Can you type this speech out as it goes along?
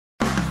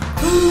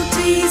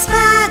Hooty's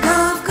bag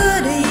of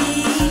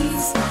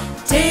goodies,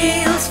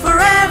 tales for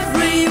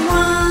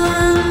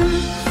everyone.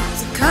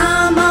 So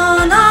come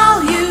on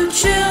all you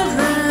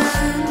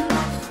children,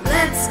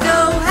 let's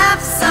go have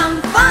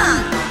some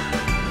fun.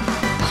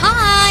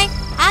 Hi,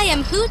 I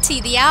am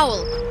Hooty the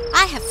owl.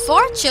 I have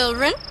 4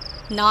 children.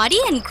 Naughty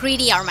and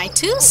Greedy are my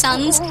 2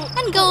 sons,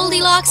 and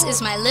Goldilocks is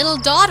my little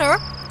daughter,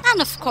 and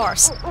of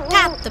course,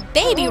 Pat the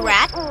baby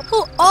rat,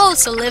 who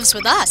also lives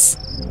with us.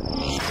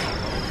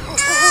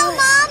 Oh,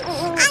 Mom,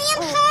 I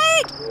am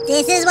hurt.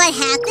 This is what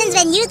happens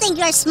when you think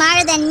you're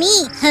smarter than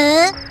me,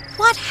 huh?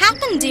 What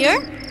happened,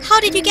 dear? How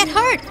did you get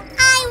hurt?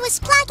 I was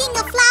plucking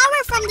a flower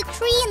from the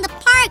tree in the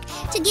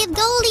park to give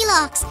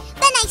Goldilocks.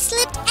 Then I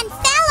slipped and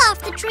fell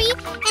off the tree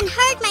and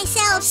hurt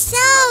myself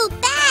so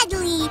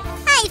badly.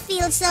 I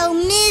feel so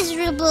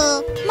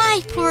miserable.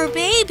 My poor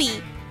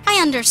baby.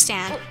 I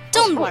understand.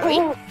 Don't worry.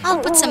 I'll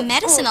put some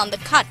medicine on the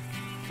cut.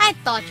 I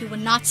thought you were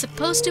not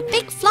supposed to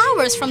pick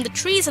flowers from the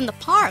trees in the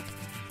park.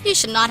 You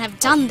should not have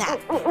done that.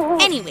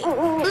 Anyway,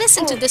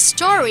 listen to this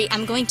story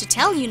I'm going to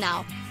tell you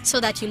now, so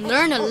that you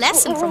learn a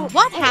lesson from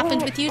what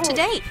happened with you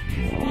today.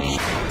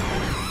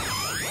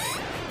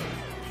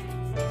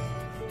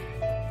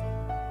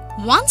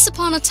 Once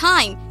upon a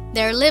time,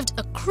 there lived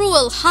a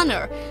cruel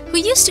hunter who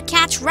used to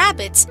catch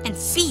rabbits and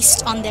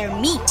feast on their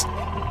meat.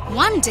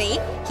 One day,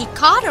 he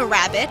caught a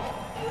rabbit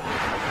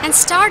and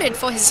started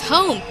for his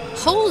home,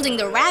 holding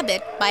the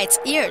rabbit by its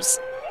ears.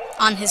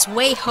 On his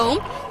way home,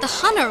 the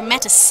hunter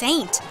met a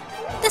saint.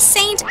 The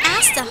saint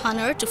asked the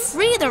hunter to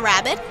free the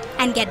rabbit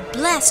and get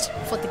blessed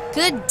for the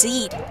good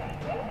deed.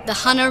 The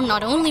hunter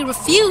not only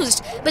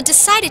refused, but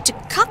decided to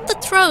cut the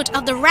throat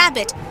of the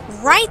rabbit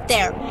right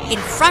there in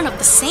front of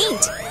the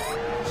saint.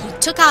 He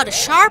took out a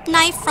sharp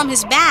knife from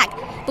his bag,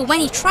 but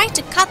when he tried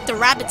to cut the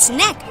rabbit's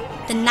neck,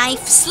 the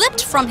knife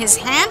slipped from his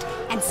hand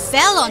and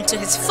fell onto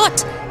his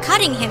foot,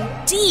 cutting him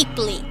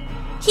deeply.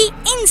 He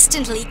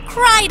instantly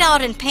cried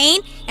out in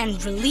pain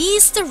and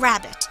released the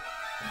rabbit.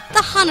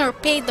 The hunter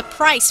paid the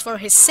price for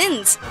his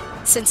sins.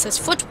 Since his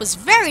foot was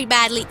very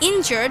badly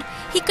injured,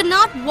 he could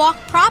not walk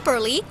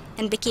properly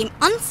and became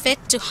unfit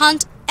to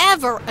hunt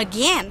ever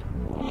again.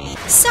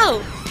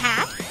 So,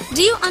 Pat,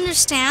 do you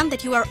understand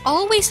that you are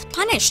always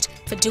punished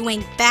for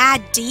doing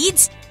bad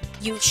deeds?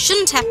 You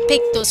shouldn't have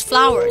picked those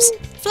flowers.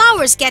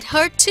 Flowers get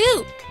hurt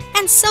too,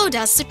 and so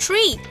does the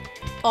tree.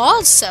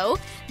 Also,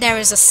 there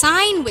is a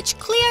sign which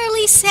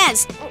clearly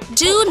says,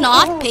 "Do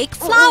not pick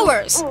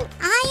flowers."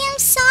 I am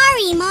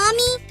sorry,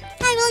 Mommy.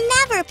 I will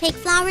never pick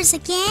flowers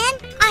again.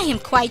 I am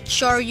quite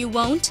sure you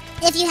won't.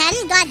 If you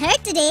hadn't got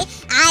hurt today,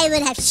 I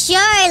would have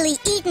surely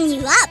eaten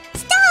you up.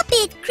 Stop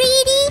it,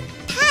 Greedy.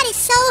 Pat is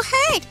so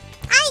hurt.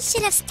 I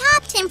should have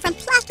stopped him from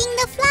plucking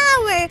the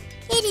flower.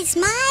 It is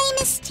my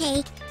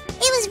mistake.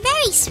 It was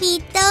very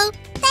sweet, though.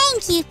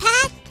 Thank you,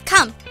 Pat.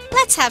 Come,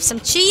 let's have some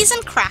cheese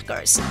and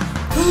crackers.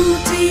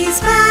 Hooty's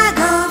bag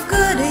of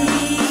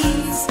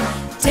goodies,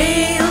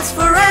 tales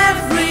for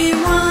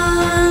everyone.